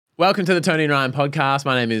Welcome to the Tony and Ryan podcast.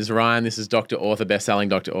 My name is Ryan. This is Dr. Author, best-selling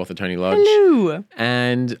Dr. Author Tony Lodge. Hello.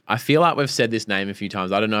 And I feel like we've said this name a few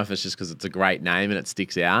times. I don't know if it's just because it's a great name and it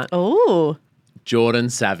sticks out. Oh.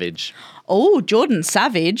 Jordan Savage. Oh, Jordan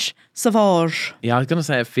Savage. Savage. Yeah, I was going to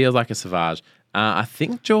say it feels like a Savage. I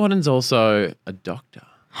think Jordan's also a doctor.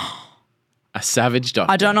 A savage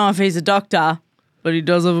doctor. I don't know if he's a doctor, but he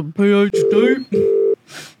does have a PhD.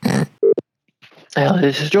 Hello,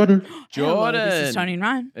 this is Jordan. Jordan. Hello, this is Tony and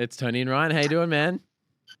Ryan. It's Tony and Ryan. How you doing, man?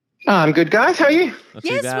 I'm good, guys. How are you? Not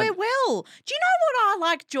too Yes, bad. we're well. Do you know what I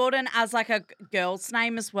like Jordan as like a girl's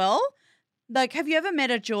name as well? Like, have you ever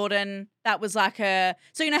met a Jordan that was like a...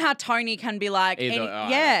 So you know how Tony can be like... Either,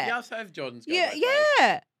 yeah. Yeah, I've heard Jordan's got Yeah, both ways.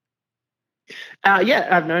 yeah. Yeah,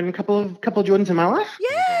 I've known a couple of Jordans in my life.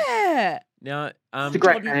 Yeah. Now, It's a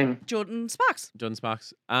great name. Jordan Sparks. Jordan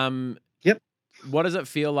Sparks. Yep. What does it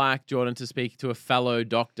feel like, Jordan, to speak to a fellow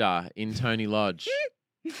doctor in Tony Lodge?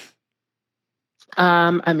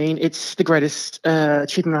 I mean, it's the greatest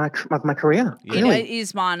achievement of my career. Yeah. You know, Really. it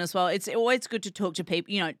is mine as well. It's always good to talk to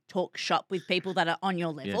people, talk shop with people that are on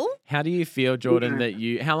your Yeah. level. How do you feel, Jordan,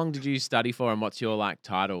 how long did you study for and what's your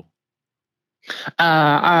title?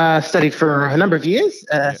 I studied for a number of years,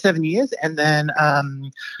 7 years, and then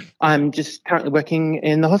I'm just currently working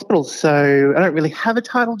in the hospital. So I don't really have a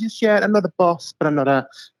title just yet. I'm not a boss, but I'm not a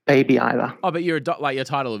baby either. Oh, but you're your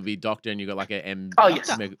title would be doctor and you got like a M. Oh,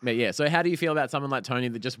 yes. Yeah. So how do you feel about someone like Tony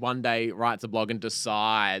that just one day writes a blog and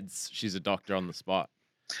decides she's a doctor on the spot?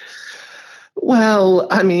 Well,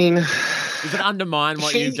 I mean... Does it undermine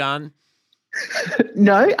what you've done?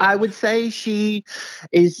 No, I would say she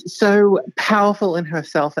is so powerful in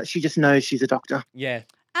herself that she just knows she's a doctor. Yeah.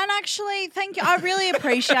 And actually, thank you. I really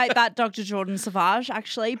appreciate that, Dr. Jordan Savage,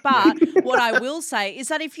 actually. But what I will say is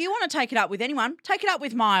that if you want to take it up with anyone, take it up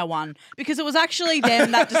with Maya one, because it was actually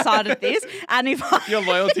them that decided this. And if Your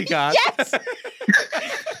loyalty card. Yes.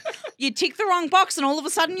 You tick the wrong box and all of a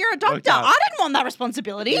sudden you're a doctor. Okay. I didn't want that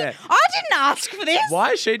responsibility. Yeah. I didn't ask for this. Why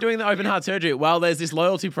is she doing the open heart surgery? Well, there's this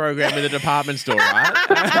loyalty program with a department store, right?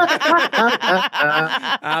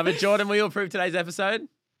 But Jordan, will you approve today's episode?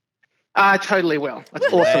 I totally will.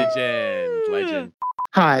 That's awesome. Legend.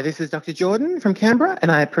 Hi, this is Dr. Jordan from Canberra,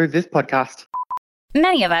 and I approve this podcast.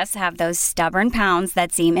 Many of us have those stubborn pounds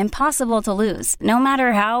that seem impossible to lose, no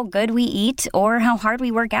matter how good we eat or how hard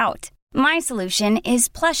we work out. My solution is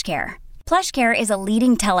PlushCare. PlushCare is a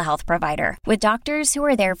leading telehealth provider with doctors who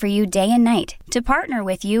are there for you day and night to partner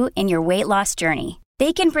with you in your weight loss journey.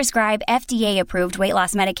 They can prescribe FDA-approved weight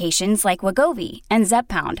loss medications like Wegovy and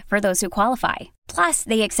Zepbound for those who qualify. Plus,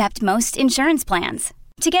 they accept most insurance plans.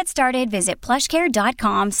 To get started, visit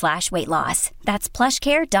plushcare.com/weightloss. That's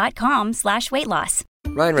plushcare.com/weightloss.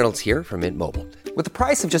 Ryan Reynolds here from Mint Mobile. With the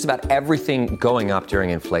price of just about everything going up during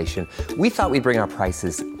inflation, we thought we'd bring our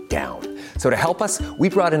prices down. So to help us, we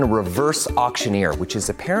brought in a reverse auctioneer, which is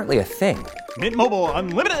apparently a thing. Mint Mobile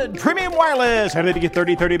Unlimited Premium Wireless. How to get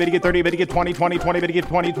 30, 30, bit to get 30, bit to get 20, 20, 20, bit to get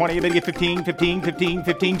 20, 20, bit to get 15, 15, 15,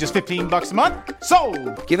 15, just $15 a month?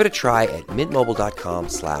 Sold! Give it a try at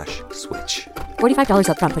mintmobile.com/switch. $45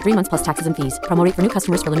 up front for 3 months plus taxes and fees. Promo rate for new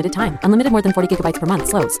customers for limited time. Unlimited more than 40 gigabytes per month.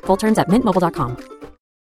 Slows full terms at mintmobile.com.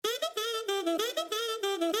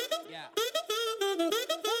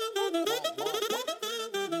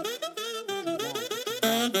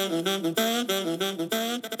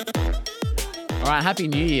 All right, Happy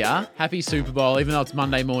New Year. Happy Super Bowl. Even though it's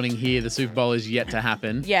Monday morning here, the Super Bowl is yet to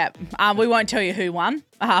happen. Yeah. We won't tell you who won.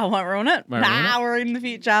 Won't ruin it. Won't ruin it? We're in the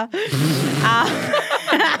future.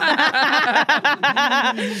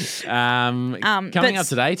 Coming up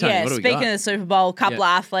today, Tony, yeah, what do we speaking got? of the Super Bowl, couple of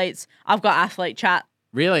athletes. I've got athlete chat.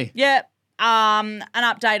 Really? Yep. An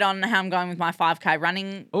update on how I'm going with my 5K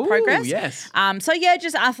running progress. Yes. So yeah,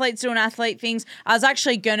 just athletes doing athlete things. I was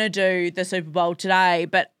actually gonna do the Super Bowl today,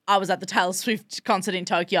 but I was at the Taylor Swift concert in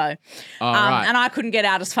Tokyo. Right. And I couldn't get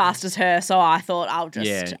out as fast as her, so I thought I'll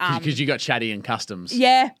just because you got chatty in customs.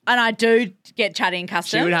 Yeah, and I do get chatty in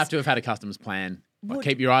customs. She would have to have had a customs plan. Like,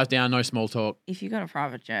 keep your eyes down, no small talk. If you got a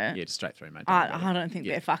private jet. Yeah, just straight through, mate. I don't think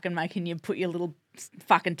they're fucking making you put your little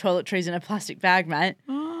fucking toiletries in a plastic bag, mate.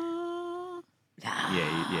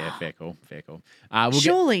 Yeah, fair call.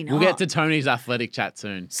 Surely We'll not. get to Tony's athletic chat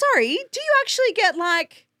soon. Sorry, do you actually get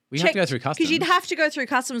like... We have to go through customs. Because you'd have to go through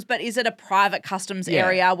customs, but is it a private customs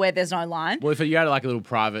area where there's no line? Well, if you had like a little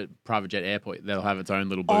private jet airport, that'll have its own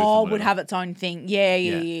little booth. Oh, and would whatever. have its own thing.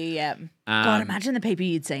 Yeah. God, imagine the people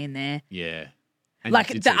you'd see in there. Yeah. And Like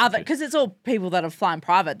you did the see- other, because it's all people that are flying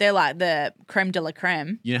private. They're like the creme de la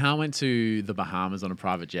creme. You know how I went to the Bahamas on a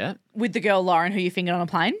private jet? With the girl Lauren who you fingered on a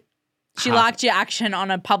plane? She liked your action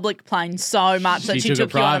on a public plane so much that she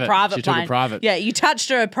took you on a private She plane. took a private. Yeah, you touched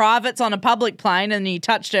her privates on a public plane and you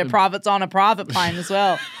touched her privates on a private plane as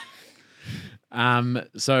well.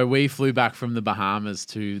 So we flew back from the Bahamas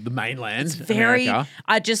to the mainland, America.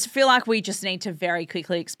 I just feel like we just need to very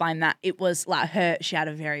quickly explain that it was like she had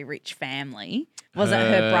a very rich family. Was it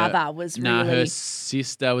her brother was No, really? her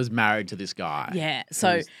sister was married to this guy. Yeah,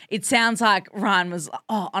 so it sounds like Ryan was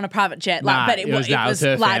on a private jet, like, Nah, but it was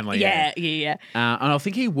her like, family. yeah. And I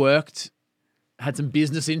think he had some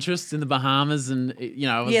business interests in the Bahamas, and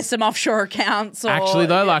Some offshore accounts. Actually,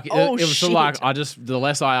 though, like it was shit. sort of like the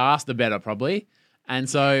less I asked, the better, probably. And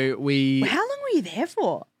so we. How long were you there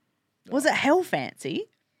for? Was it hell fancy?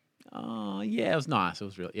 Oh yeah, it was nice. It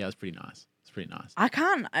was really it was pretty nice. Pretty nice. I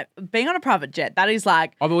can't being on a private jet. That is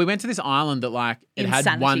like but we went to this island that like it had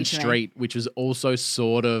insanity one to me. street which was also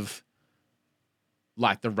sort of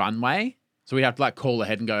like the runway. So we have to like call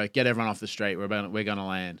ahead and go get everyone off the street. We're going to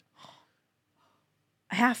land.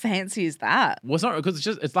 How fancy is that? Well, it's not because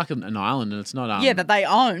it's like an island and it's not. That they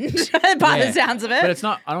owned by the sounds of it. But it's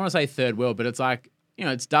not. I don't want to say third world, but it's like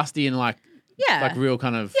it's dusty and like like real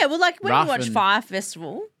kind of well, like when you watch Fire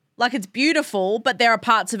Festival. Like it's beautiful, but there are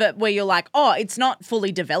parts of it where you're like, oh, it's not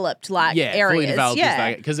fully developed, like areas. Fully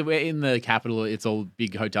developed. Because we're in the capital, it's all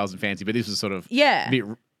big hotels and fancy, but this was sort of a bit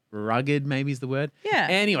rugged, maybe is the word. Yeah.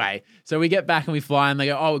 Anyway, so we get back and we fly and they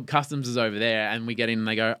go, oh, customs is over there, and we get in and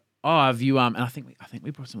they go, oh, have you and I think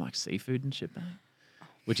we brought some like seafood and shit back,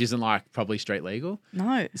 which isn't like probably straight legal.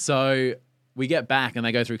 No. So we get back and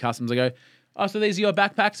they go through customs. They go, oh, so these are your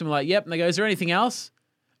backpacks, and we're like, yep. And they go, is there anything else?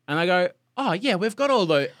 And I go, oh, yeah, we've got all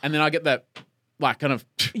the... And then I get that, like, kind of...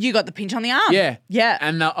 You got the pinch on the arm. Yeah. Yeah.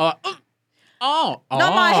 And Not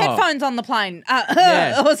my headphones on the plane.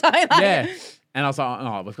 Yeah. Or something like Yeah. And I was like,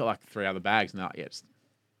 oh, we've got, like, 3 other bags. And they're like, yeah.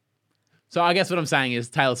 So I guess what I'm saying is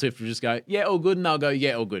Taylor Swift will just go, yeah, all good. And they'll go,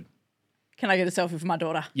 yeah, all good. Can I get a selfie for my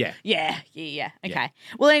daughter? Yeah. Yeah. Okay.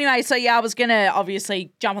 Well, anyway, so I was going to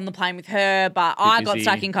obviously jump on the plane with her, but I got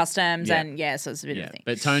stuck in customs and so it's a bit of a thing.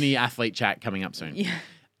 But Tony, athlete chat coming up soon. Yeah.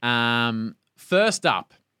 First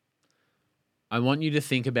up, I want you to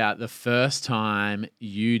think about the first time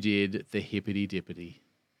you did the hippity dippity.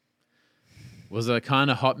 Was it a kind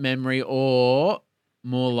of hot memory or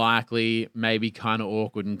more likely maybe kind of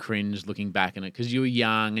awkward and cringe looking back on it because you were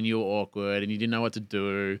young and you were awkward and you didn't know what to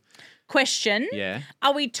do? Question. Yeah.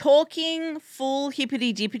 Are we talking full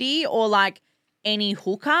hippity dippity or like any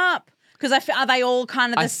hookup? Because are they all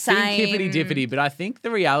kind of the same? I think hippity dippity, but I think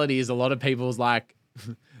the reality is a lot of people's like...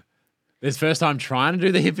 This first time trying to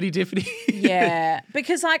do the hippity dippity. Yeah,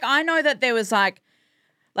 because like I know that there was like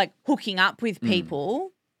hooking up with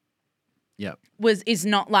people. Yep. Is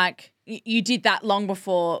not like you did that long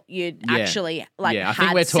before you'd actually like. Yeah, I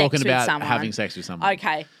think we're talking about someone. having sex with someone.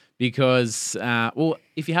 Okay. Because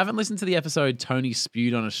if you haven't listened to the episode Tony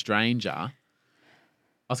spewed on a stranger, I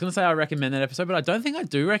was going to say I recommend that episode, but I don't think I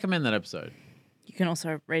do recommend that episode. You can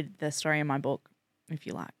also read the story in my book if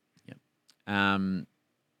you like. Yep.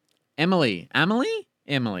 Amelia. Amelie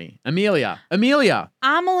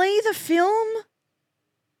the film?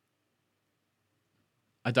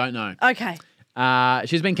 I don't know. Okay.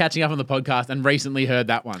 She's been catching up on the podcast and recently heard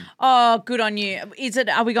that one. Oh, good on you.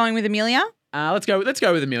 Are we going with Amelia? Let's go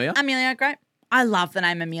with Amelia. Amelia, great. I love the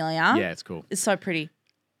name Amelia. Yeah, it's cool. It's so pretty.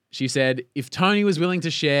 She said, if Tony was willing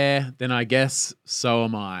to share, then I guess so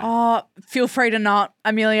am I. Oh, feel free to not,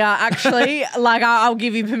 Amelia, actually. I'll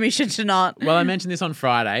give you permission to not. Well, I mentioned this on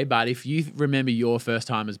Friday, but if you remember your first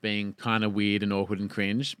time as being kind of weird and awkward and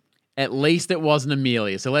cringe, at least it wasn't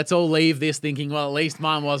Amelia. So let's all leave this thinking, well, at least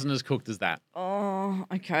mine wasn't as cooked as that. Oh,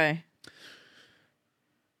 okay.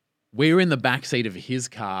 We were in the backseat of his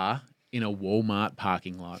car in a Walmart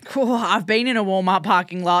parking lot. Cool. I've been in a Walmart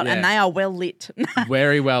parking lot and they are well lit.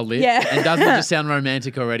 Very well lit. Yeah. And doesn't it just sound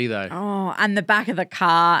romantic already though? Oh, and the back of the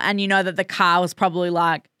car. And you know that the car was probably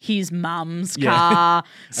like his mum's car.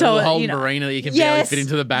 So a whole marina that you can barely fit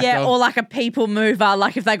into the back of. Yeah, or like a people mover.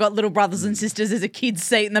 Like if they got little brothers and sisters, there's a kid's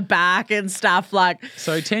seat in the back and stuff like.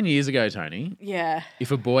 So 10 years ago, Tony. Yeah.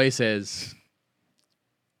 If a boy says,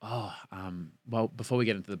 well, before we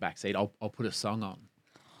get into the back seat, I'll put a song on.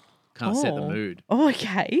 Kind of set the mood. Oh,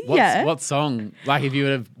 okay. What song? Like if you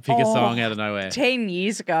were to pick a song out of nowhere. 10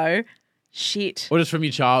 years ago. Shit. Or just from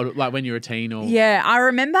your childhood, like when you were a teen or... Yeah, I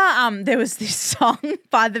remember there was this song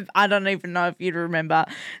by I don't even know if you'd remember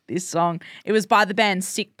this song. It was by the band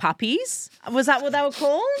Sick Puppies. Was that what they were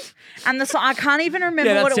called? And the song, I can't even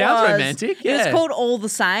remember what it was. Yeah, that sounds romantic. Yeah. It was called All the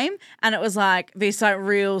Same, and it was like this like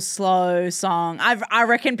real slow song. I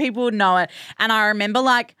reckon people would know it. And I remember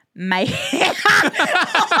like... oh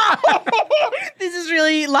This is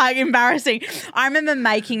really like embarrassing. I remember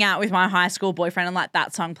making out with my high school boyfriend and like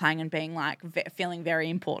that song playing and being like feeling very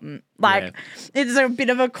important. Like it's a bit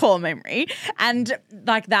of a core memory and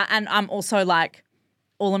like that. And I'm also like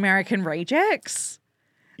All American Rejects.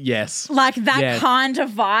 Yes. Like that kind of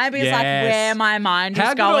vibe is like where my mind is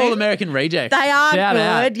How going. good All American Rejects? They are Shout good,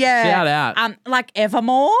 out. yeah. Shout out. Like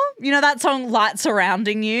Evermore. You know that song Light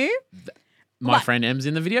Surrounding You? My friend Em's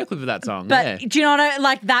in the video clip of that song. But do you know what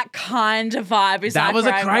like that kind of vibe is that like was a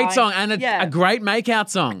where I'm great going. song and a great makeout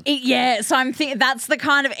song. So I'm thinking that's the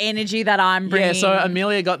kind of energy that I'm bringing. Yeah, so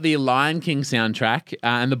Amelia got the Lion King soundtrack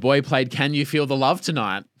and the boy played Can You Feel the Love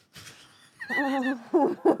Tonight?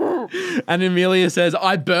 And Amelia says,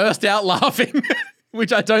 I burst out laughing,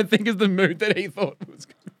 which I don't think is the mood that he thought was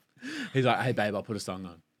good. He's like, hey, babe, I'll put a song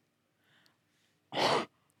on.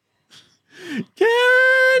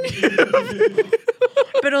 Can you?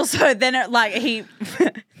 But also then it like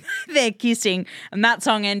they're kissing and that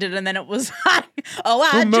song ended and then it was like, oh,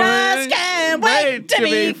 I just can't wait to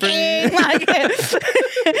be king. Like,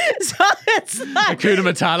 so it's like Hakuna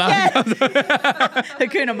My-Tata.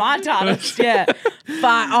 Hakuna My-Tata. Yeah.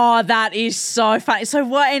 But that is so funny. So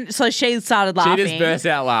what? So she started laughing. She just burst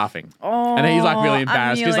out laughing. Oh, and he's like really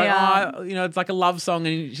embarrassed. He's like, Amelia. it's like a love song.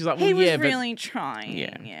 And she's like, well, he was yeah, really trying.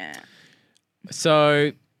 Yeah.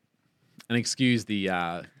 So, and excuse the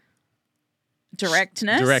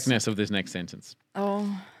directness of this next sentence.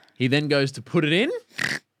 Oh. He then goes to put it in,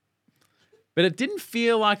 but it didn't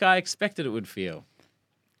feel like I expected it would feel.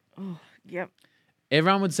 Oh, yep.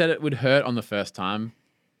 Everyone would said it would hurt on the first time,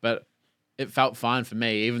 but it felt fine for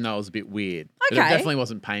me, even though it was a bit weird. Okay. But it definitely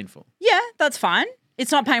wasn't painful. Yeah, that's fine.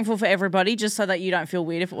 It's not painful for everybody, just so that you don't feel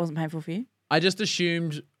weird if it wasn't painful for you. I just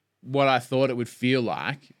assumed what I thought it would feel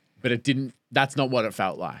like, but it didn't. That's not what it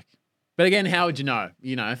felt like. But again, how would you know?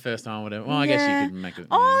 You know, first time, whatever. Well, I guess you could make it.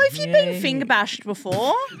 Oh, if you'd been finger bashed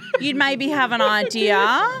before, you'd maybe have an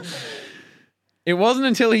idea. It wasn't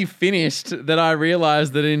until he finished that I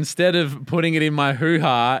realised that instead of putting it in my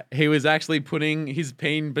hoo-ha, he was actually putting his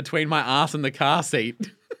peen between my ass and the car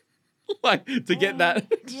seat. Like, to get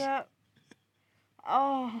that. Yeah.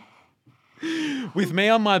 Oh. With me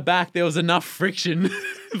on my back, there was enough friction,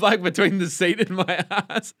 like between the seat and my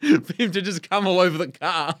ass, for him to just come all over the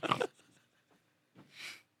car.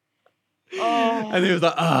 Oh. And he was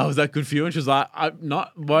like, "Oh, was that good for you?" And she was like, "I'm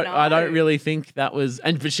not. What? No. I don't really think that was."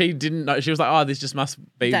 But she didn't know. She was like, "Oh, this just must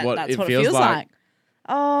be That's what what it feels like."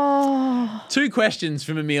 Oh. 2 questions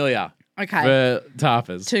from Amelia. Okay. For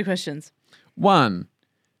Tarpers. 2 questions. 1.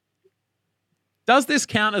 Does this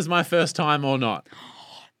count as my first time or not?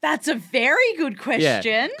 That's a very good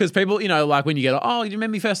question. Because people, like when you get, oh, you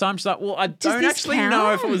remember me first time? She's like, well, I don't this actually count?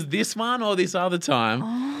 know if it was this one or this other time.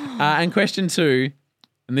 And question 2,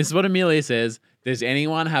 and this is what Amelia says, does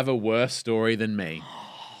anyone have a worse story than me?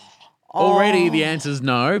 Already the answer's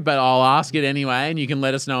no, but I'll ask it anyway, and you can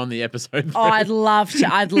let us know on the episode. Oh, I'd love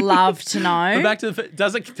to know. But back to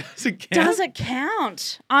does it count? Does it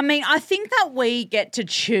count? I mean, I think that we get to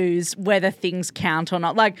choose whether things count or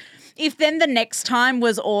not. Like, if then the next time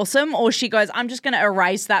was awesome, or she goes, I'm just going to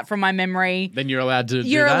erase that from my memory. Then you're allowed to do that?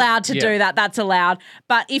 You're allowed to do that. That's allowed.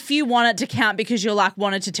 But if you want it to count because you're like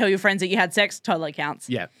wanted to tell your friends that you had sex, totally counts.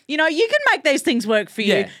 Yeah. You know, you can make these things work for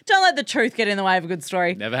you. Yeah. Don't let the truth get in the way of a good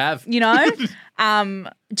story. Never have. You know?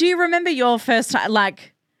 Do you remember your first time?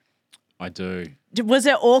 Like, I do. was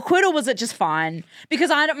it awkward or was it just fine? Because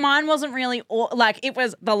mine wasn't really it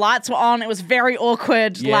was the lights were on. It was very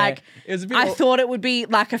awkward. Yeah, like it was a bit I thought it would be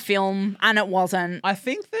like a film and it wasn't. I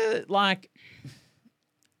think that like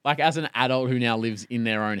as an adult who now lives in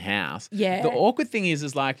their own house, Yeah. the awkward thing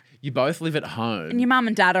is like you both live at home. And your mum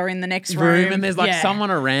and dad are in the next room. And there's like someone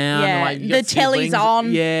around. Yeah, Like, you the got telly's siblings.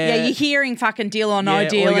 on. Yeah. You're hearing fucking Deal or No Yeah,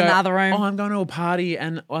 Deal or you in the go, other room. Oh, I'm going to a party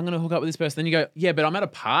and I'm going to hook up with this person. Then you go, yeah, but I'm at a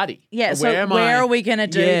party. Yeah, so am where I? are we going to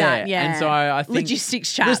do that? Yeah. And so I think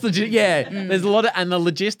logistics chat. There's a lot of, and the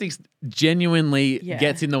logistics genuinely Yeah.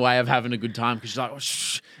 gets in the way of having a good time because she's like, oh,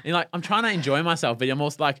 shh. And like, I'm trying to enjoy myself, but I'm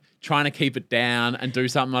also like trying to keep it down and do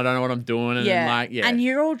something I don't know what I'm doing. And And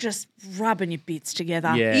you're all just rubbing your bits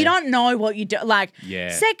together. Yeah. You don't know what you do. Like, Yeah.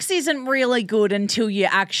 sex isn't really good until you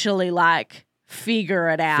actually like figure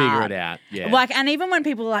it out. Yeah. Like, and even when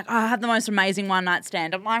people are like, oh, I had the most amazing one night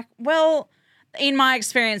stand, I'm like, well, in my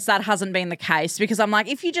experience, that hasn't been the case because I'm like,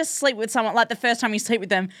 if you just sleep with someone, like the first time you sleep with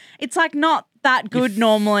them, it's like not that good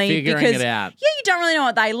normally figuring because it out. Yeah, you don't really know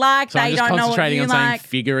what they like. So they I'm just don't know what concentrating you on like. saying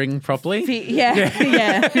figuring properly.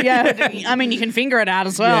 Yeah. I mean, you can figure it out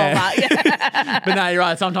as well. Yeah. But But no, you're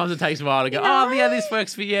right. Sometimes it takes a while to go, oh, yeah, this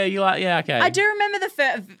works for you. You're like, yeah, okay. I do remember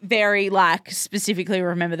specifically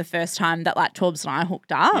remember the first time that like Torbs and I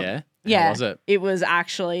hooked up. Yeah. Yeah. How was it? It was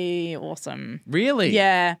actually awesome. Really?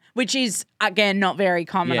 Yeah. Which is, again, not very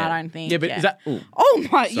common, Yeah. I don't think. Yeah, but is that... Ooh. Oh,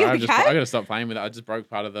 my. Sorry, You I okay? got to stop playing with it. I just broke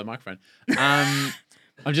part of the microphone. I'm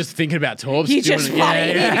just thinking about Torbs. You just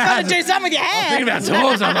funny. You got to do something with your I'm hand. thinking about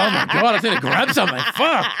Torbs. I'm like, oh, my God. I need to grab something.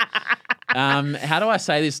 Fuck. How do I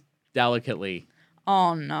say this delicately?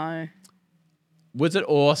 Oh, no. Was it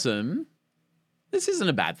awesome? This isn't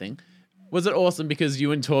a bad thing. Was it awesome because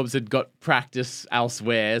you and Torbs had got practice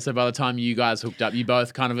elsewhere? So by the time you guys hooked up, you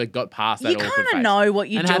both kind of got past that You awkward kind phase of know what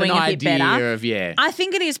you're and doing had an a bit idea better. Of, yeah. I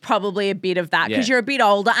think it is probably a bit of that because Yeah. you're a bit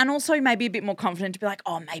older and also maybe a bit more confident to be like,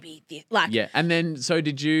 oh, maybe this. Like, Yeah. And then, so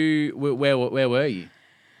did you, where were you?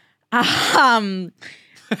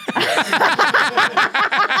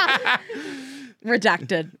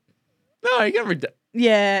 Redacted. No, you got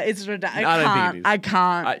Yeah, it's redacted. I don't think it is. I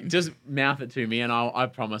can't. just mouth it to me and I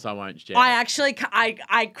promise I won't share. I actually,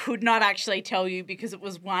 I could not actually tell you because it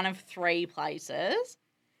was one of 3 places.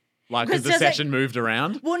 Like, because the does it- session moved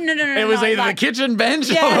around? Well, no. It was either like, the kitchen bench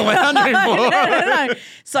or Yeah. the lounging floor. no.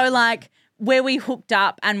 So, like, where we hooked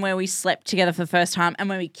up and where we slept together for the first time and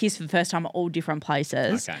where we kissed for the first time are all different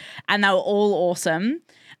places. Okay. And they were all awesome.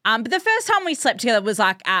 But the first time we slept together was,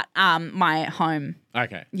 like, at my home.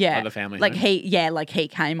 Okay. Yeah. Like the family Like, home? he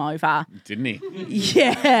came over. Didn't he?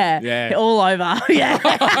 Yeah. Yeah. All over. Yeah.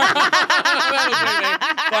 Play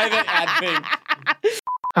that ad thing.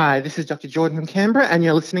 Hi, this is Dr. Jordan from Canberra, and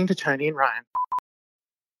you're listening to Tony and Ryan.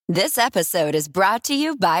 This episode is brought to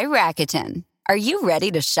you by Rakuten. Are you ready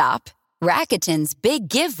to shop? Rakuten's Big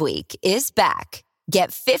Give Week is back.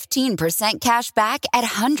 Get 15% cash back at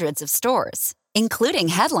hundreds of stores, including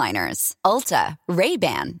headliners, Ulta,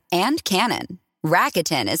 Ray-Ban, and Canon.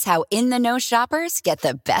 Rakuten is how in-the-know shoppers get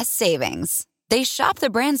the best savings. They shop the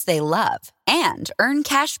brands they love and earn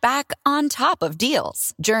cash back on top of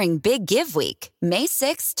deals during Big Give Week, May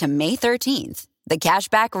 6th to May 13th. The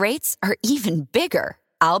cashback rates are even bigger.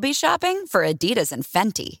 I'll be shopping for Adidas and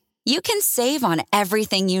Fenty. You can save on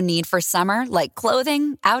everything you need for summer, like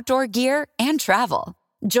clothing, outdoor gear, and travel.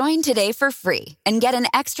 Join today for free and get an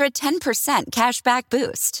extra 10% cashback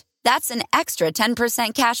boost. That's an extra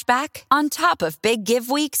 10% cash back on top of Big Give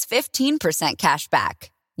Week's 15% cash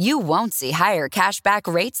back. You won't see higher cashback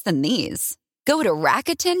rates than these. Go to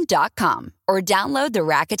Rakuten.com or download the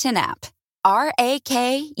Rakuten app.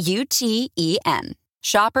 Rakuten.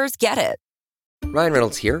 Shoppers get it. Ryan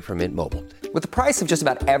Reynolds here from Mint Mobile. With the price of just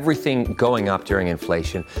about everything going up during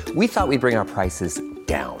inflation, we thought we'd bring our prices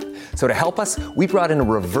down. So to help us, we brought in a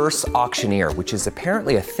reverse auctioneer, which is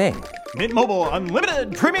apparently a thing. Mint Mobile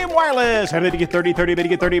Unlimited Premium Wireless. How to get 30, 30, bit to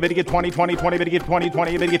get 30, bit to get 20, 20, 20, bit to get 20,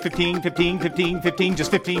 20, bit to get 15, 15, 15, 15,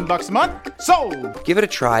 just $15 a month? Sold! Give it a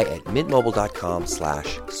try at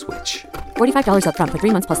mintmobile.com/switch. $45 up front for 3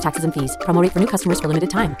 months plus taxes and fees. Promo rate for new customers for limited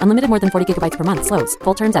time. Unlimited more than 40 gigabytes per month. Slows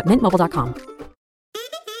full terms at mintmobile.com.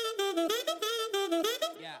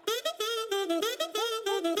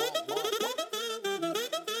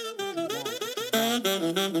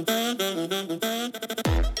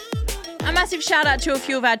 A massive shout out to a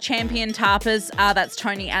few of our champion tarpers. That's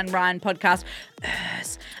Tony and Ryan podcast.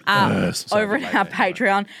 Over at our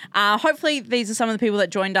Patreon. Hopefully these are some of the people that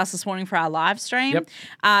joined us this morning for our live stream.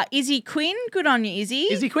 Yep. Izzy Quinn, good on you, Izzy.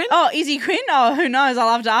 Izzy Quinn? Oh, Izzy Quinn. Oh, who knows?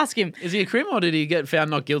 I'll have to ask him. Is he a crime or did he get found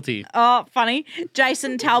not guilty? Oh, funny.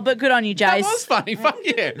 Jason Talbot, good on you, That Jace. was funny. Fuck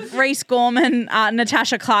yeah. Reese Gorman,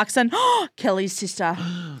 Natasha Clarkson, Kelly's sister,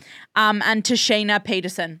 and Tashina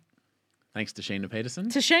Peterson. Thanks to Sheena Peterson.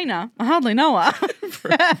 Tashina? I hardly know her.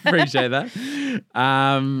 Appreciate that.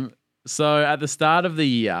 So at the start of the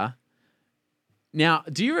year, now,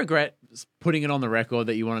 do you regret putting it on the record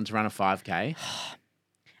that you wanted to run a 5K?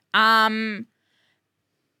 I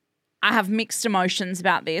have mixed emotions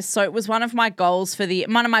about this. So it was one of my goals for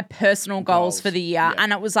one of my personal goals for the year. Yep.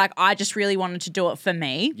 And it was like, I just really wanted to do it for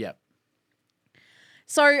me. Yep.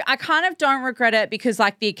 So I kind of don't regret it because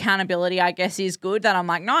like the accountability, I guess, is good that I'm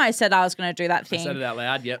like, no, I said I was going to do that I thing. said it out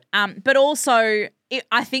loud, yep. But also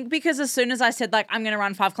I think because as soon as I said like, I'm going to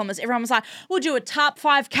run 5 kilometers, everyone was like, we'll do a TARP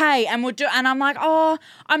 5K and and I'm like, oh,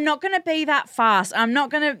 I'm not going to be that fast. I'm not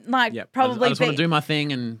going to like Yep. probably I just want to do my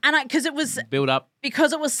thing and because it was build up.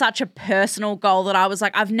 because it was such a personal goal that I was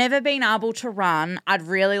like, I've never been able to run. I'd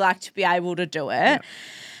really like to be able to do it.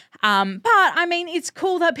 But I mean, it's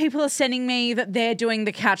cool that people are sending me that they're doing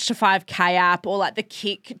the Couch to 5K app or like the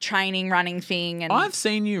kick training running thing. And I've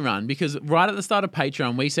seen you run because right at the start of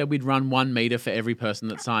Patreon, we said we'd run 1 meter for every person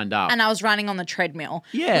that signed up. And I was running on the treadmill,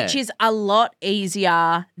 Yeah. which is a lot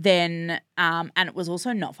easier than, and it was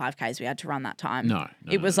also not 5Ks we had to run that time. No,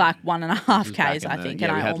 it was no. like 1.5 Back Ks, in I the- think, yeah,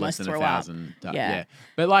 and we I had almost less than threw 1,000 up. yeah.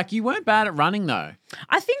 But like you weren't bad at running though.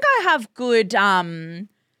 I think I have good,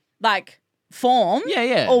 like form,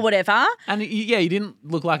 Yeah. or whatever. And you didn't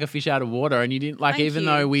look like a fish out of water, and you didn't like Thank even you.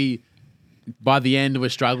 though we by the end were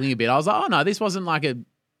struggling a bit. I was like, oh no, this wasn't like a.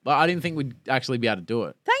 I didn't think we'd actually be able to do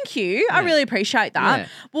it. Thank you. I really appreciate that. Yeah.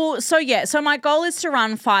 Well, so my goal is to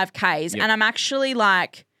run 5Ks, Yep. and I'm actually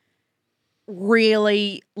like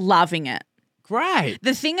really loving it. Great.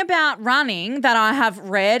 The thing about running that I have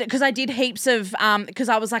read, because I did heaps of, because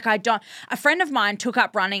I was like, a friend of mine took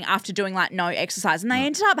up running after doing like no exercise, and they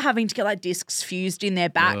ended up having to get like discs fused in their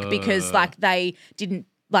back because like they didn't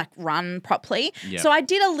like run properly. Yep. So I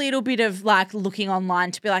did a little bit of like looking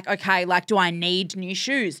online to be like, okay, like do I need new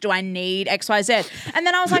shoes? Do I need XYZ? And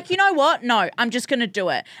then I was like, you know what? No, I'm just going to do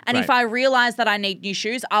it. And if Right. I realize that I need new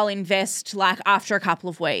shoes, I'll invest like after a couple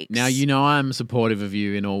of weeks. Now, you know I'm supportive of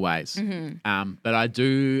you in all ways. Mm-hmm. But I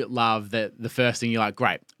do love that the first thing you're like,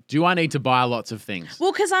 great, do I need to buy lots of things?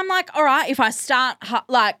 Well, because I'm like, all right, if I start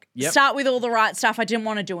Yep. start with all the right stuff, I didn't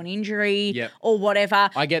want to do an injury Yep. or whatever.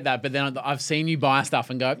 I get that, but then I've seen you buy stuff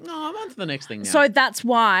and go, no, I'm on to the next thing now. So that's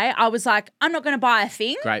why I was like, I'm not going to buy a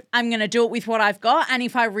thing. Great. I'm going to do it with what I've got. And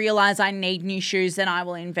if I realize I need new shoes, then I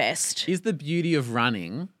will invest. Is the beauty of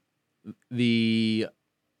running in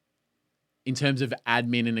terms of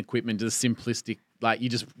admin and equipment, just simplistic, like you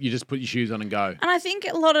just put your shoes on and go. And I think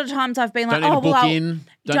a lot of times I've been like, Don't need oh, to book well, in,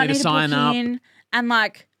 don't need to sign up. And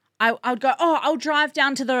like, I would go, oh, I'll drive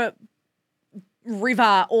down to the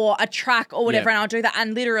river or a track or whatever, Yeah. and I'll do that.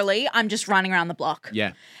 And literally, I'm just running around the block.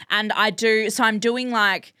 Yeah. And I'm doing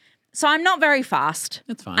like, so I'm not very fast.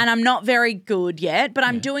 That's fine. And I'm not very good yet, but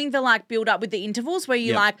I'm doing the like build up with the intervals where you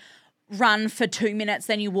Yep. like run for 2 minutes,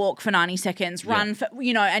 then you walk for 90 seconds, run for,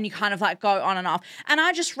 and you kind of like go on and off. And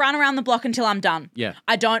I just run around the block until I'm done. Yeah.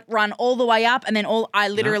 I don't run all the way up and then I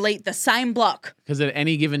literally the same block. Because at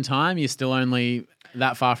any given time, you're still only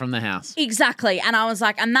that far from the house. Exactly. And I was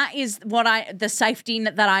like, and that is the safety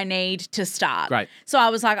net that I need to start. Great. So I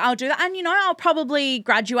was like, I'll do that. And, I'll probably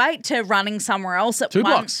graduate to running somewhere else at 2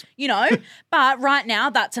 one, blocks. But right now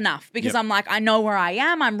that's enough because Yep. I'm like, I know where I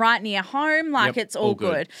am. I'm right near home. Like Yep, it's all all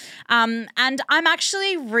good. good. And I'm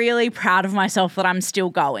actually really proud of myself that I'm still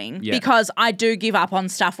going Yeah. because I do give up on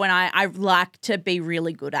stuff when I like to be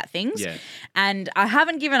really good at things. Yeah. And I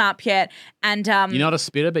haven't given up yet. And You're not a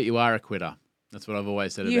spitter, but you are a quitter. That's what I've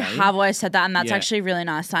always said you about you. have always said that, and that's Yeah. actually really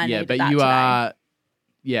nice. I Yeah, needed but that you today. are,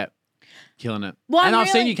 killing it. Well, and I'm I've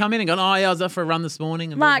seen really- you come in and gone, oh, yeah, I was up for a run this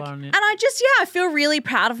morning. And Like, blah, blah, and blah. I just, I feel really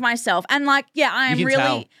proud of myself. And like, I You am can really,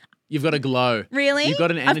 tell. You've got a glow. really, You've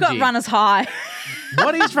got an energy. I've got runner's high.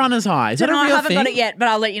 What is runner's high? Is that No, a I real haven't thing? got it yet, but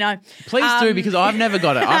I'll let you know. Please do, because I've never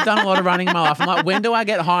got it. I've done a lot of running in my life. I'm like, when do I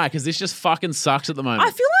get high? Because this just fucking sucks at the moment. I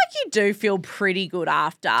feel like you do feel pretty good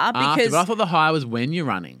after because, but I thought the high was when you're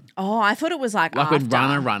running. I thought it was like Like after.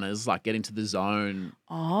 when runners like get into the zone.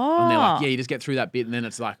 Oh. And they're like, you just get through that bit and then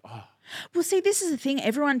it's like, oh. Well, see, this is the thing.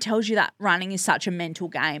 Everyone tells you that running is such a mental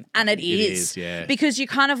game, and it is. Yeah. Because you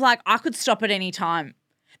kind of like, I could stop at any time.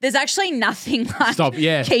 There's actually nothing like Stop,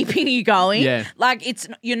 yeah. keeping you going. Yeah. Like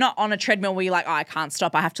you're not on a treadmill where you're like, I can't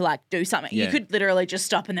stop. I have to like do something. Yeah. You could literally just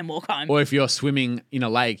stop and then walk home. Or if you're swimming in a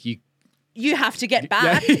lake, You have to get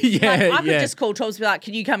back. Yeah, like, I could yeah. just call Tobbs and be like,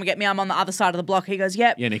 can you come and get me? I'm on the other side of the block. He goes,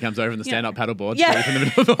 yep. and he comes over in the stand-up paddleboard. Yeah. straight in the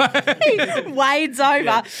middle of the way. He wades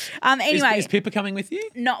over. Anyway. Is Pippa coming with you?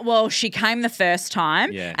 Well, she came the first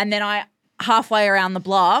time. Yeah. And then I halfway around the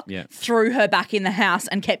block, Yeah. threw her back in the house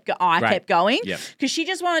and kept going Yep. because she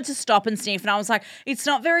just wanted to stop and sniff. And I was like, it's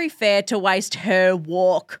not very fair to waste her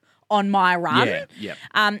walk on my run. Yeah,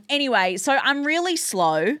 yeah. Anyway, so I'm really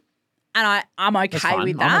slow. And I'm okay fine.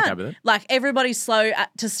 with I'm that. okay with it. Like everybody's slow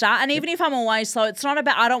to start. And even if I'm always slow, it's not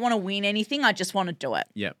about I don't want to win anything. I just want to do it.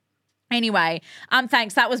 Yep. Anyway,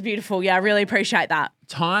 thanks. That was beautiful. Yeah, I really appreciate that.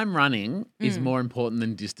 Time running is Mm. more important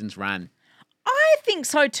than distance ran. I think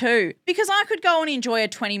so too, because I could go and enjoy a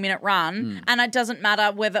 20-minute run and it doesn't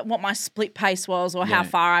matter what my split pace was or how Yeah.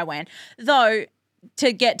 far I went. Though,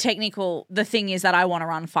 to get technical, the thing is that I want to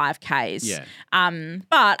run 5Ks. Yeah.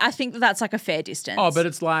 But I think that's like a fair distance. Oh, but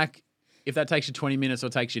it's like if that takes you 20 minutes or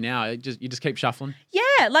takes you an hour, you just keep shuffling.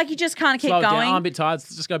 Yeah, like you just kind of keep Slow it going. down. Oh, I'm a bit tired.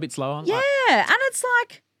 Let's just go a bit slower. Yeah, Like, and it's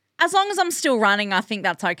like as long as I'm still running, I think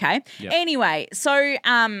that's okay. Yep. Anyway, so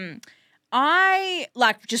I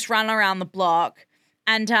like just run around the block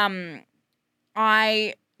And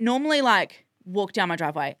I normally like walk down my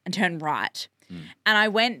driveway and turn right. And I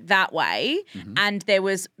went that way and there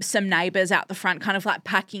was some neighbours out the front kind of like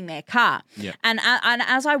packing their car. Yep. And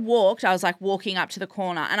as I walked, I was like walking up to the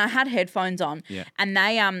corner and I had headphones on and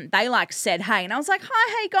they like said, hey, and I was like,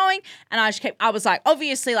 hi, how you going? And I was like,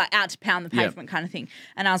 obviously like out to pound the pavement kind of thing.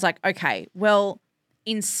 And I was like, okay, well,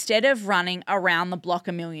 instead of running around the block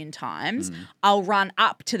a million times, I'll run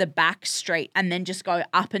up to the back street and then just go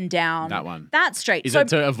up and down that street. Is it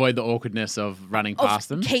to avoid the awkwardness of running past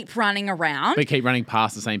them? Keep running around. But keep running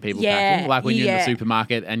past the same people packing? Like when you're in the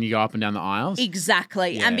supermarket and you go up and down the aisles?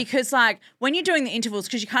 Exactly. Yeah. And because like when you're doing the intervals,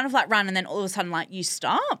 because you kind of like run and then all of a sudden like you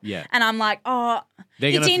stop. Yeah. And I'm like,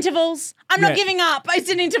 it's intervals. I'm not giving up. It's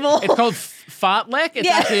an interval. It's called fartlek. It's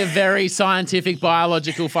actually a very scientific,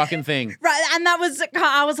 biological fucking thing. Right. And I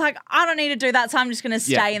was like, I don't need to do that, so I'm just going to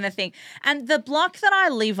stay in the thing. And the block that I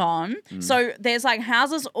live on, so there's like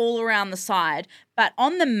houses all around the side, but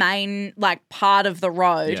on the main like part of the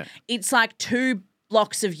road, it's like 2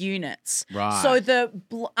 blocks of units. Right. So the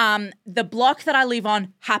block that I live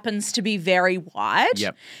on happens to be very wide.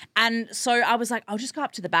 Yep. And so I was like, I'll just go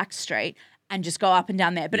up to the back street and just go up and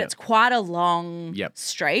down there. But it's quite a long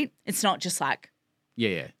street. It's not just like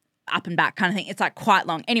up and back kind of thing. It's like quite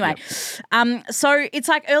long. Anyway, so it's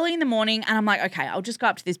like early in the morning and I'm like, okay, I'll just go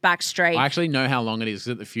up to this back street. I actually know how long it is.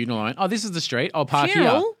 'Cause at the funeral, I went, oh, this is the street. I'll park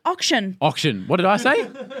Funeral? here. Auction. Auction. What did I say?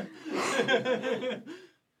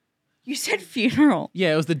 You said funeral.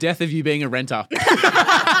 Yeah, it was the death of you being a renter.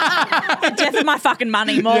 The death of my fucking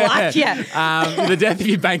money, more like, the death of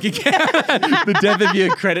your bank account. The death of your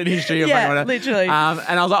credit history. Literally. And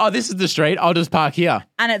I was like, oh, this is the street. I'll just park here.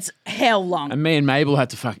 And it's hell long. And me and Mabel had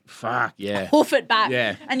to hoof it back.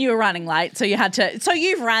 Yeah. And you were running late, so you had to. So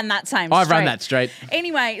you've ran that same street. I've run that straight.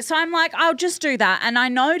 Anyway, so I'm like, I'll just do that. And I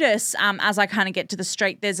notice as I kind of get to the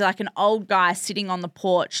street, there's like an old guy sitting on the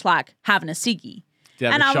porch, like having a ciggy. Did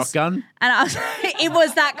you have a shotgun? It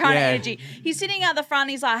was that kind of energy. He's sitting at the front,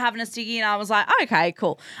 he's like having a ciggy, and I was like, okay,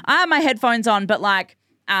 cool. I have my headphones on, but like,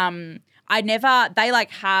 I never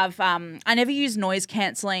use noise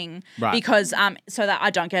cancelling because so that I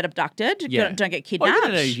don't get abducted, don't get kidnapped. Oh, you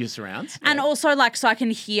don't know your surrounds. And also like so I can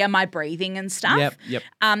hear my breathing and stuff. Yep.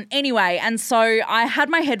 Anyway, and so I had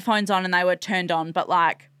my headphones on and they were turned on, but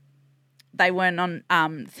like they weren't on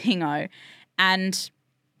thingo. And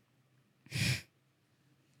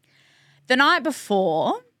the night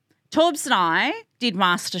before, Torbs and I did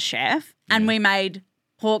MasterChef and we made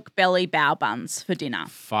pork belly bao buns for dinner.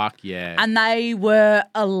 Fuck yeah. And they were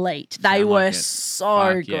elite. They were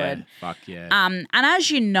so good. Yeah. Fuck yeah. And as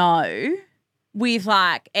you know, with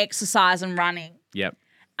like exercise and running. Yep.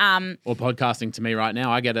 Or podcasting to me right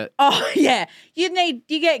now, I get it. Oh yeah. You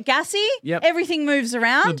get gassy. Yep. Everything moves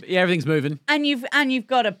around. Yeah, everything's moving. And you've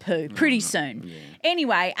got to poo pretty soon. Yeah.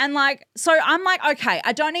 Anyway, and like so I'm like, okay,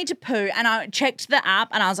 I don't need to poo. And I checked the app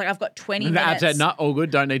and I was like, I've got 20 minutes. The app said, no, all good,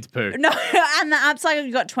 don't need to poo. No, and the app's like,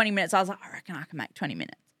 you've got 20 minutes. I was like, I reckon I can make 20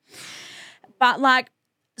 minutes. But like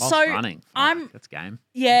running. That's game.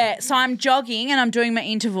 Yeah, so I'm jogging and I'm doing my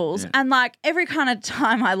intervals and like every kind of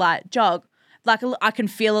time I like jog, like I can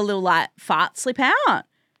feel a little like fart slip out. Oh,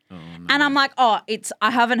 no. And I'm like, I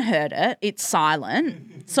haven't heard it. It's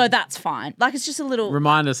silent. So that's fine. Like it's just a little.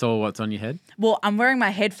 Remind us all what's on your head. Well, I'm wearing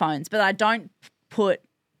my headphones, but I don't put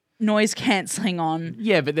noise cancelling on.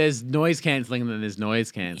 Yeah, but there's noise cancelling and then there's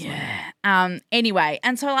noise cancelling. Yeah. Anyway,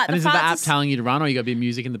 and so like and is it the app telling you to run or you got a bit of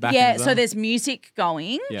music in the background? Yeah, as well? so there's music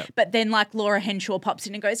going, but then like Laura Henshaw pops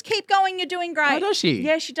in and goes, "Keep going, you're doing great." Oh, does she?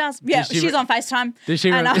 Yeah, she does. Yeah, she's on FaceTime. Does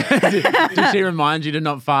she? Does she remind you to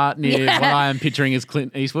not fart near what I am picturing as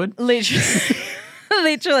Clint Eastwood? Literally.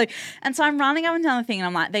 Literally. And so I'm running up and down the thing and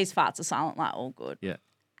I'm like, these farts are silent, like all good. Yeah.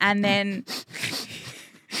 And then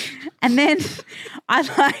I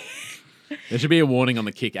like. There should be a warning on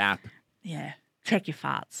the Kick app. Yeah. Check your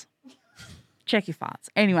farts. Check your farts.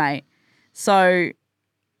 Anyway, so.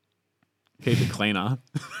 Keep it cleaner.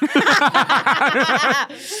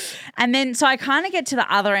 And then, so I kind of get to the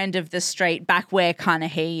other end of the street, back where kind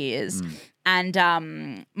of he is.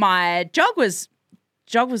 And my jog was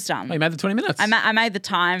done. Oh, you made the 20 minutes. I made the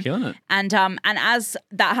time. Killing it. And as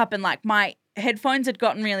that happened, like my headphones had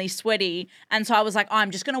gotten really sweaty. And so I was like,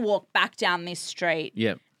 I'm just going to walk back down this street.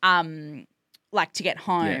 Yep. Like to get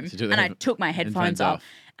home, I took my headphones off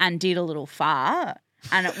and did a little fart,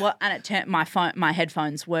 and it turned my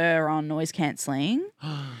headphones were on noise cancelling,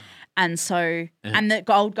 and so and the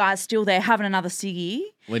old guy's still there having another ciggy.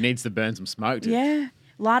 Well, he needs to burn some smoke. Yeah,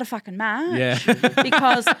 light a fucking match. Yeah.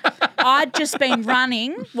 Because I'd just been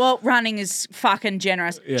running. Well, running is fucking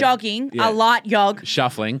generous. Yeah. Jogging, Yeah. a light jog,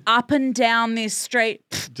 Shuffling. up and down this street,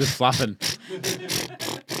 Just fluffing.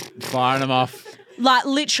 Firing them off. like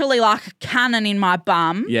literally like a cannon in my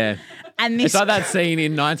bum. Yeah. And this It's like that scene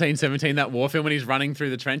in 1917, that war film, when he's running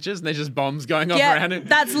through the trenches and there's just bombs going off around him.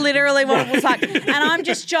 That's literally what it was like. And I'm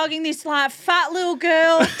just jogging this like fat little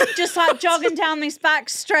girl, just like jogging down this back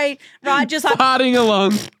street, right? Just like, Farting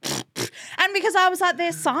along. and because I was like,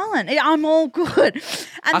 they're silent. I'm all good.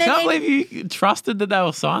 And I can't believe you trusted that they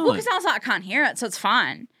were silent. Well, because I was like, I can't hear it, so it's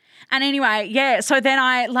fine. And anyway, yeah, so then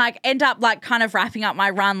I like end up like kind of wrapping up my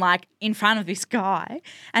run like in front of this guy,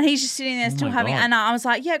 and he's just sitting there still my having, God. and I was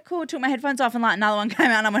like, yeah, cool, took my headphones off, and like another one came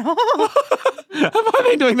out, and I went, oh. Have I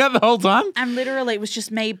been doing that the whole time? And literally it was just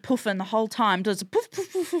me puffing the whole time. Just poof,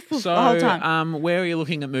 poof, poof, poof, poof So, the whole time. where are you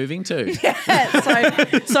looking at moving to? So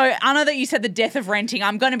I know that you said the death of renting.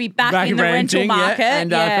 I'm going to be back in the rental market. Yeah.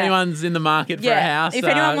 And if anyone's in the market for a house. If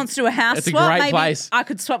anyone wants to do a house it's a swap, great maybe place. I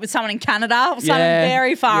could swap with someone in Canada or something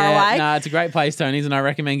very far away. No, it's a great place, Tony's, and I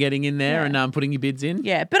recommend getting in there and putting your bids in.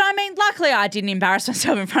 Yeah, but I mean, luckily I didn't embarrass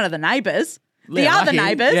myself in front of the neighbours. The Yeah, other lucky,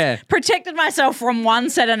 neighbours. yeah. Protected myself from one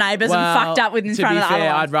set of neighbours and fucked up with in front of the To be other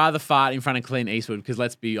fair, ones. I'd rather fart in front of Clint Eastwood because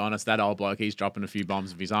let's be honest, that old bloke, he's dropping a few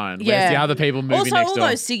bombs of his own. Yeah. Whereas the other people moving also, next all door.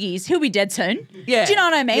 those ciggies, he'll be dead soon. Yeah. Do you know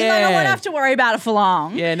what I mean? Like, I Yeah. won't have to worry about it for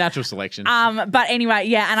long. Yeah, natural selection. But anyway,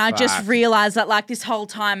 yeah, and I just Fuck. realised that like this whole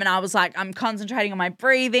time, and I was like, I'm concentrating on my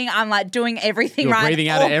breathing. I'm like doing everything You're right. breathing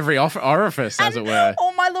out of every orifice, as it were.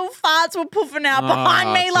 All my little farts were puffing out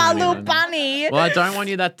behind me like a little Tony. bunny. Well, I don't want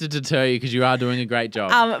you that to deter you because you are doing a great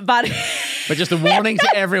job. But But just a warning to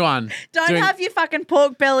everyone. don't have your fucking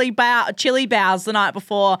pork belly chili bows the night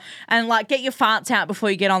before, and like get your farts out before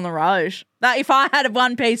you get on the road. That if I had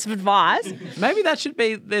one piece of advice, Maybe that should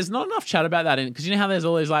be. There's not enough chat about that because you know how there's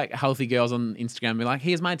all these like healthy girls on Instagram be like,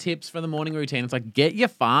 "Here's my tips for the morning routine." It's like get your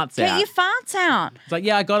farts get out. your farts out. It's like,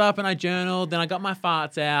 yeah, I got up and I journaled, then I got my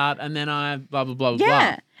farts out, and then I blah blah blah blah.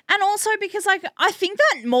 Yeah. And also because like I think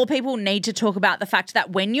that more people need to talk about the fact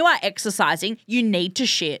that when you are exercising, you need to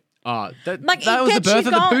shit. Oh, that Like, was it the gets you birth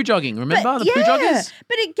of the going. poo jogging. Remember But, the poo joggers?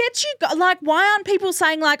 But it gets you like, why aren't people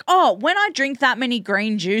saying like, oh, when I drink that many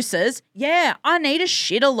green juices, yeah, I need to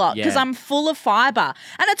shit a lot because Yeah. I'm full of fiber,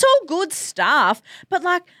 and it's all good stuff. But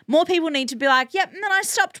like, more people need to be like, yep. And then I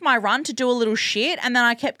stopped my run to do a little shit, and then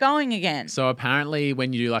I kept going again. So apparently,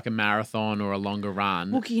 when you do like a marathon or a longer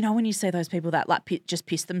run, Look, you know when you see those people that like just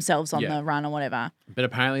piss themselves on Yeah. the run or whatever. but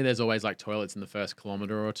apparently there's always like toilets in the first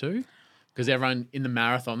kilometer or two. Because everyone in the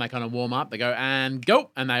marathon, they kind of warm up, they go and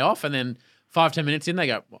go, and they off, and then 5-10 minutes in, they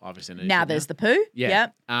go, well, obviously. Now there's the poo. Yeah.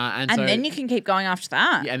 Yep. And And so, then you can keep going after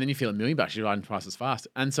that. yeah, and then you feel $1 million bucks. You're riding twice as fast.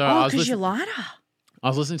 And so Oh, because you're lighter. I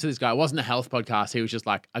was listening to this guy. It wasn't a health podcast. He was just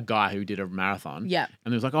like a guy who did a marathon. Yeah.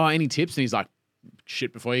 And he was like, oh, any tips? And he's like,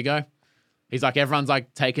 shit before you go. He's like, everyone's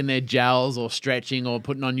like taking their gels or stretching or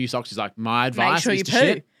putting on new socks. He's like, my advice Make sure is you to poo.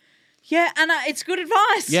 shit. Yeah, and it's good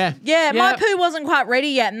advice. Yeah. Yeah, my Yeah. poo wasn't quite ready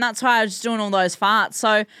yet, and that's why I was doing all those farts.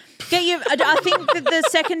 So get you. I think that the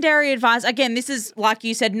secondary advice, again, this is, like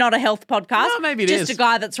you said, not a health podcast. No, maybe it just is. a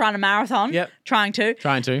guy that's run a marathon. Yep. Trying to.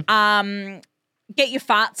 Trying to. Get your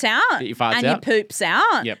farts out. Get your farts and out. your poops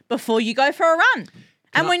out Yep. before you go for a run.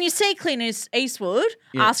 And when you see Clint Eastwood,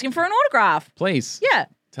 ask him for an autograph. Please. Yeah.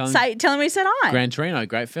 Tell him Tell him we said hi. Gran Torino,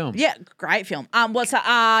 great film. Yeah, great film. What's that?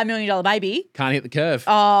 $1 Million Baby. Can't hit the curve.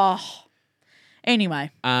 Oh. Anyway,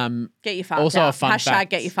 Get your farts Also out. a fun Hashtag fact.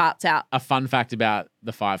 get your farts out. A fun fact about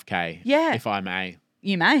the 5K. Yeah. If I may.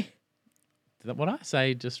 You may. What did I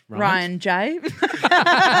say? Just Ryan J.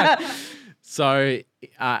 So,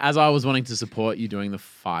 as I was wanting to support you doing the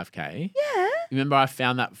 5K, Yeah. remember I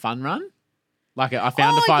found that fun run? Like I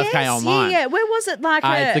found the 5K online. Yeah. Where was it? Like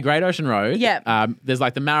It's the Great Ocean Road. Yeah. There's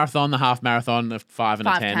like the marathon, the half marathon, the 5 and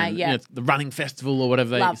a 10. 5K, And, yeah. it's the running festival or whatever.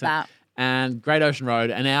 they Love say. that. And Great Ocean Road,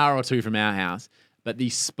 an hour or two from our house. But the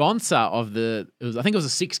sponsor of I think it was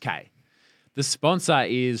a 6K. The sponsor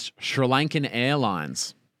is Sri Lankan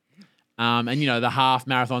Airlines. And, you know, the half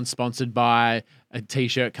marathon sponsored by a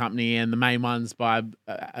T-shirt company and the main one's by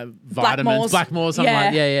vitamins. Blackmores, something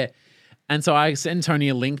like that. Yeah. And so I sent Tony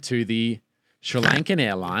a link to the Sri Lankan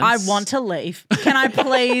Airlines. I want to leave. Can I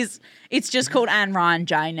please? It's just called Anne Ryan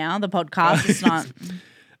J now, the podcast. It's not.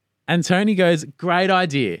 And Tony goes, great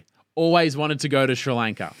idea. Always wanted to go to Sri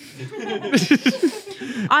Lanka.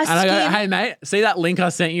 And I go, hey, mate, see that link I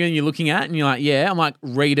sent you and you're looking at? And you're like, yeah. I'm like,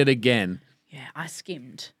 read it again. Yeah, I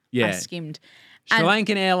skimmed. Yeah. I skimmed. Sri And-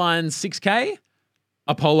 Lankan Airlines 6K,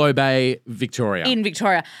 Apollo Bay, Victoria. In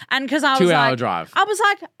Victoria. And because I was 2 hour like, drive.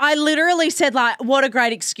 I literally said like, what a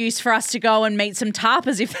great excuse for us to go and meet some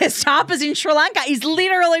tapas if there's tapas in Sri Lanka is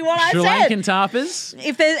literally what I Sri said. Lankan tapas.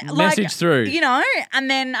 If there's Message through. You know, and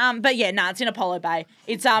then, but yeah, no, it's in Apollo Bay.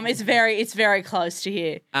 It's very close to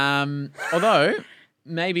here. Although,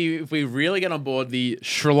 maybe if we really get on board the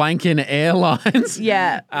Sri Lankan Airlines,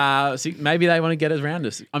 see, maybe they want to get us around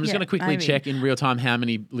us. I'm just going to quickly check in real time how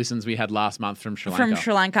many listens we had last month from Sri Lanka. From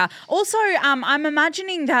Sri Lanka. Also, I'm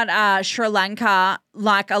imagining that Sri Lanka,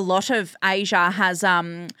 like a lot of Asia, has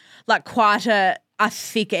like quite a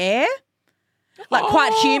thick air, like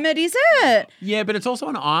quite humid. Is it? Yeah, but it's also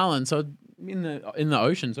an island, so in the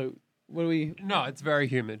ocean. So. What do we? No, it's very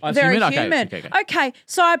humid. Oh, Very humid? humid. Okay,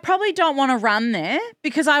 so I probably don't want to run there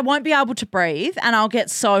because I won't be able to breathe and I'll get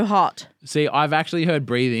so hot. See, I've actually heard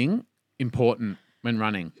breathing important when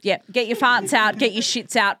running. Yeah, get your farts out, get your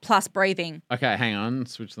shits out, plus breathing. Okay, hang on.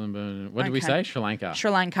 Switch them. What did we say? Sri Lanka.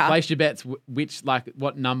 Sri Lanka. Place your bets.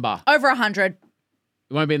 What number? Over 100.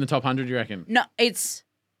 It won't be in the top 100, you reckon? No, it's...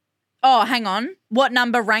 Oh, hang on. What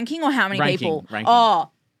number? Ranking or how many people? Ranking.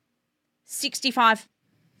 Oh, 65.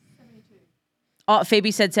 Oh,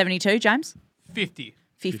 Phoebe said 72. James? 50.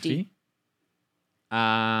 50. Fuck,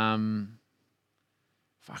 I'm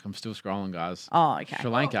still scrolling, guys. Oh, okay. Sri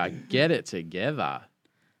Lanka, get it together.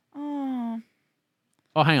 Oh,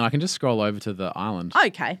 hang on. I can just scroll over to the island.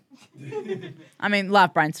 okay. I mean,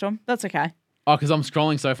 live brainstorm. That's okay. Oh, because I'm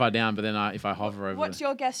scrolling so far down, but then if I hover over What's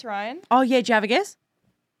your guess, Ryan? Oh, yeah. Do you have a guess?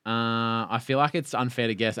 I feel like it's unfair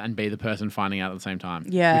to guess and be the person finding out at the same time.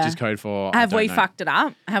 Yeah. Which is code for Have we know. fucked it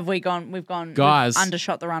up? Have we gone? We've Guys.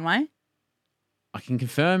 undershot the runway. I can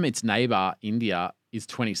confirm its neighbour, India, is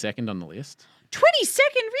 22nd on the list. 22nd,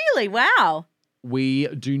 really? Wow. We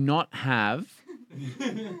do not have,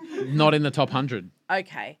 not in the top 100.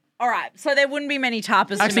 Okay. All right. So there wouldn't be many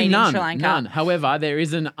tapas to Actually, meet none. in Sri Lanka. None. However, there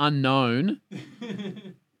is an unknown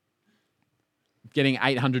getting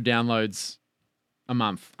 800 downloads a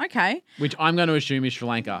month. Okay. Which I'm going to assume is Sri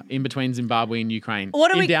Lanka, in between Zimbabwe and Ukraine.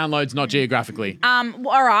 What do we downloads, not geographically.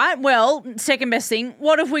 All right. Well, second best thing.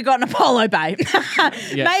 What if we got an Apollo Bay?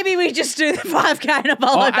 Yeah. Maybe we just do the 5K in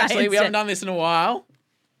Apollo Bay. Actually, we instead. haven't done this in a while.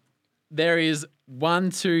 There is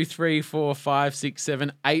 1, 2, 3, 4, 5, 6,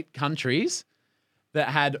 7, 8 countries that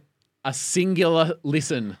had a singular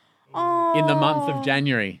listen in the month of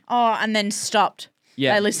January. Oh, and then stopped.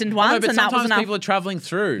 Yeah. They listened once, but and that was sometimes enough. people are traveling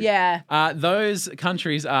through. Yeah. Those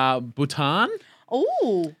countries are Bhutan,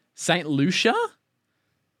 Ooh. St. Lucia.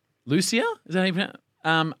 Lucia? Is that how you pronounce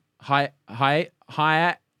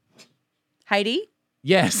Haiti?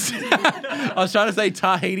 Yes. I was trying to say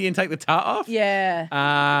Tahiti and take the ta off.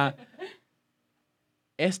 Yeah.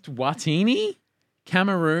 Eswatini,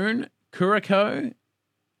 Cameroon, Curacao.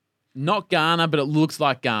 Not Ghana, but it looks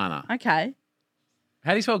like Ghana. Okay.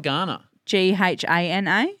 How do you spell Ghana?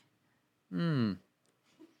 Ghana?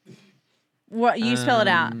 What, you spell it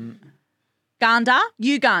out. Ganda?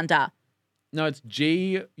 Uganda. No, it's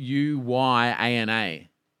Guyana.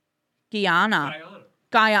 Guyana.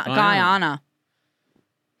 Guyana.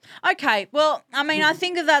 Okay, well, I mean, I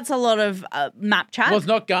think that's a lot of map chat. Well, it's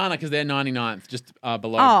not Ghana because they're 99th, just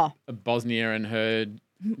below Bosnia and her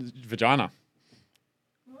vagina.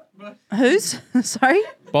 Whose? Sorry?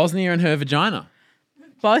 Bosnia and her vagina.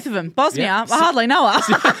 Both of them. Bosnia. Yeah. I hardly know her.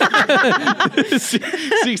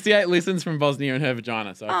 68 listens from Bosnia and her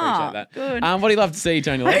vagina, so I appreciate that. Good. What do you love to see,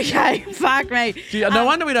 Tony Lee? Okay, fuck me. No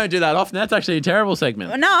wonder we don't do that often. That's actually a terrible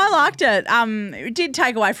segment. No, I liked it. It did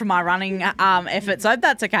take away from my running effort, so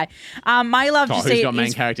that's okay. My love to see who's got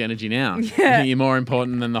main character energy now? You think you're more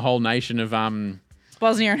important than the whole nation of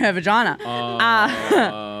Bosnia and her vagina.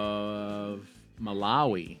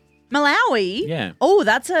 Malawi. Malawi? Yeah. Oh,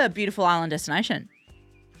 that's a beautiful island destination.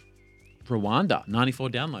 Rwanda, 94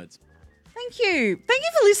 downloads. Thank you. Thank you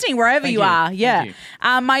for listening wherever Thank you you. are. Yeah.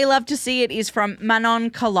 Thank My love to see it is from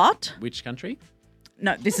Manon Kalot. Which country?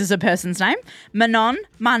 No, this is a person's name. Manon.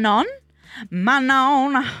 Sorry.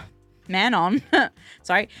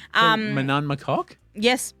 Manon Macock?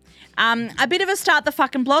 Yes. A bit of a start the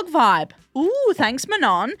fucking blog vibe. Ooh, thanks,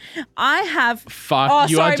 Manon. I have... Fuck, Oh,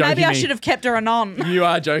 you sorry, are joking maybe I me. should have kept her anon. You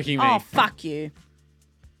are joking me. Oh, fuck you.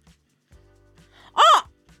 Oh!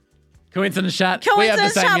 Coincidence chat.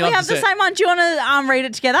 Coincidence chat. We have the same one. Do you want to read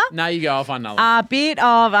it together? No, you go. I'll find another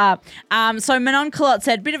one. So Manon Collot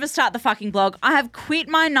said, bit of a start the fucking blog. I have quit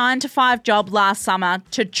my 9-to-5 job last summer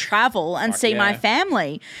to travel and see my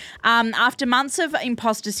family. After months of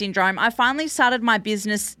imposter syndrome, I finally started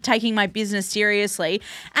taking my business seriously,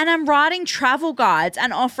 and I'm writing travel guides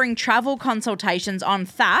and offering travel consultations on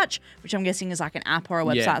Thatch, which I'm guessing is like an app or a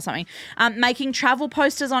website or something, making travel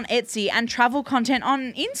posters on Etsy and travel content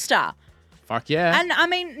on Insta. Fuck yeah. And I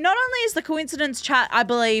mean, not only is the coincidence chat, I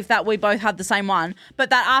believe that we both had the same one, but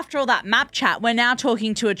that after all that map chat, we're now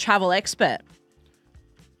talking to a travel expert.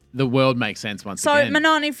 The world makes sense once again. So,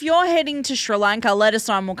 Manon, if you're heading to Sri Lanka, let us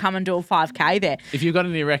know and we'll come and do a 5K there. If you've got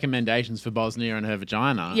any recommendations for Bosnia and her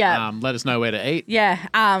vagina, let us know where to eat. Yeah,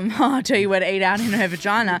 I'll tell you where to eat out in her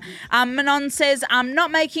vagina. Manon says, I'm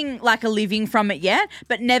not making like a living from it yet,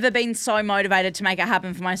 but never been so motivated to make it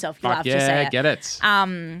happen for myself. You'll have to say it. Get it.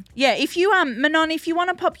 If you, Manon, if you want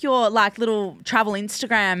to pop your like little travel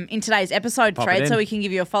Instagram in today's episode thread so we can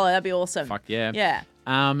give you a follow, that'd be awesome. Fuck yeah. Yeah.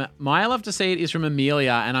 My love to see it is from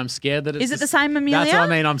Amelia, and I'm scared that it's... Is it the same Amelia? That's what I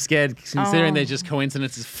mean. I'm scared, considering there's just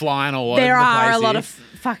coincidences flying all over the place. There are a lot here. of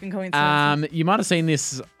fucking coincidences. You might have seen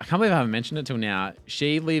this. I can't believe I haven't mentioned it till now.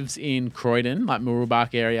 She lives in Croydon, like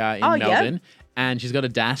Mooroolbark area in Melbourne, and she's got a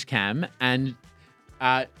dash cam, and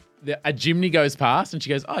a Jimny goes past, and she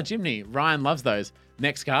goes, "Oh, Jimny, Ryan loves those."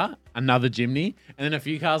 Next car, another Jimny, and then a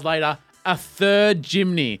few cars later, a third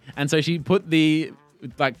Jimny. And so she put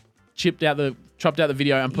chopped out the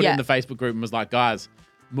video and put it in the Facebook group and was like, guys,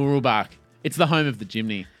 Mooroolbark, it's the home of the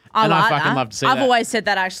Jimny. I fucking love to see that. I've always said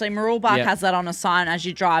that actually. Mooroolbark has that on a sign as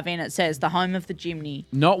you drive in. It says the home of the Jimny.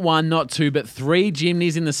 Not one, not two, but 3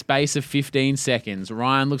 Jimnys in the space of 15 seconds.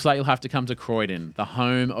 Ryan, looks like you'll have to come to Croydon, the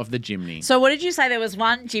home of the Jimny. So what did you say? There was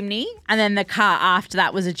one Jimny and then the car after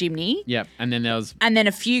that was a Jimny? Yep. And then there was... And then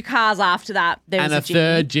a few cars after that there was a Jimny. And a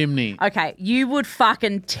third Jimny. Okay. You would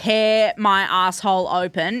fucking tear my asshole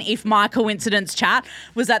open if my coincidence chat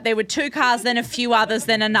was that there were 2 cars, then a few others,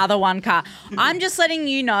 then another 1 car. I'm just letting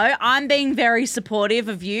you know I'm being very supportive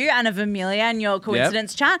of you and of Amelia and your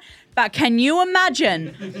coincidence chat. But can you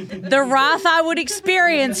imagine the wrath I would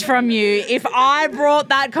experience from you if I brought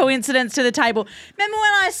that coincidence to the table? Remember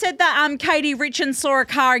when I said that Katie Richens saw a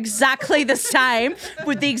car exactly the same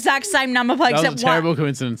with the exact same number plate? That was a terrible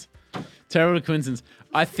coincidence. Terrible coincidence.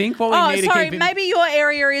 I think what we need to keep in... maybe your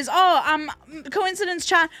area is, coincidence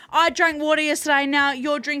chat, I drank water yesterday, now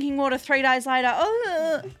you're drinking water 3 days later.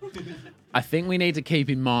 Oh. I think we need to keep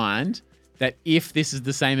in mind that if this is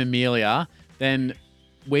the same Amelia, then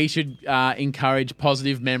we should encourage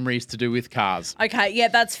positive memories to do with cars. Okay, yeah,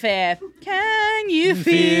 that's fair. Can you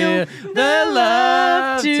feel the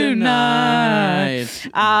love tonight?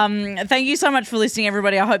 Thank you so much for listening,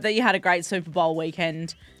 everybody. I hope that you had a great Super Bowl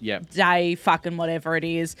weekend. Yep. Day, fucking whatever it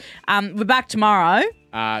is. We're back tomorrow.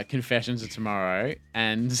 Confessions are tomorrow.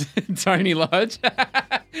 And Tony Lodge...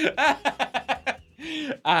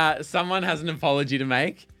 someone has an apology to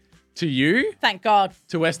make to you. Thank God.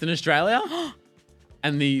 To Western Australia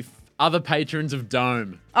and the other patrons of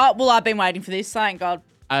Dome. Oh, well, I've been waiting for this. Thank God.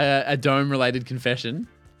 A Dome-related confession.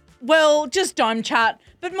 Well, just Dome chat,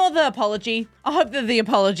 but more the apology. I hope that the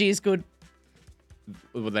apology is good.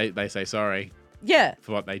 Well, they say sorry. Yeah.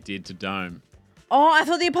 For what they did to Dome. Oh, I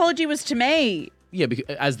thought the apology was to me. Yeah,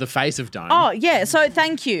 as the face of Dome. Oh, yeah. So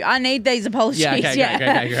thank you. I need these apologies. Yeah,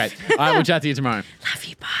 okay, great. All right, we'll chat to you tomorrow. Love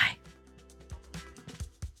you. Bye.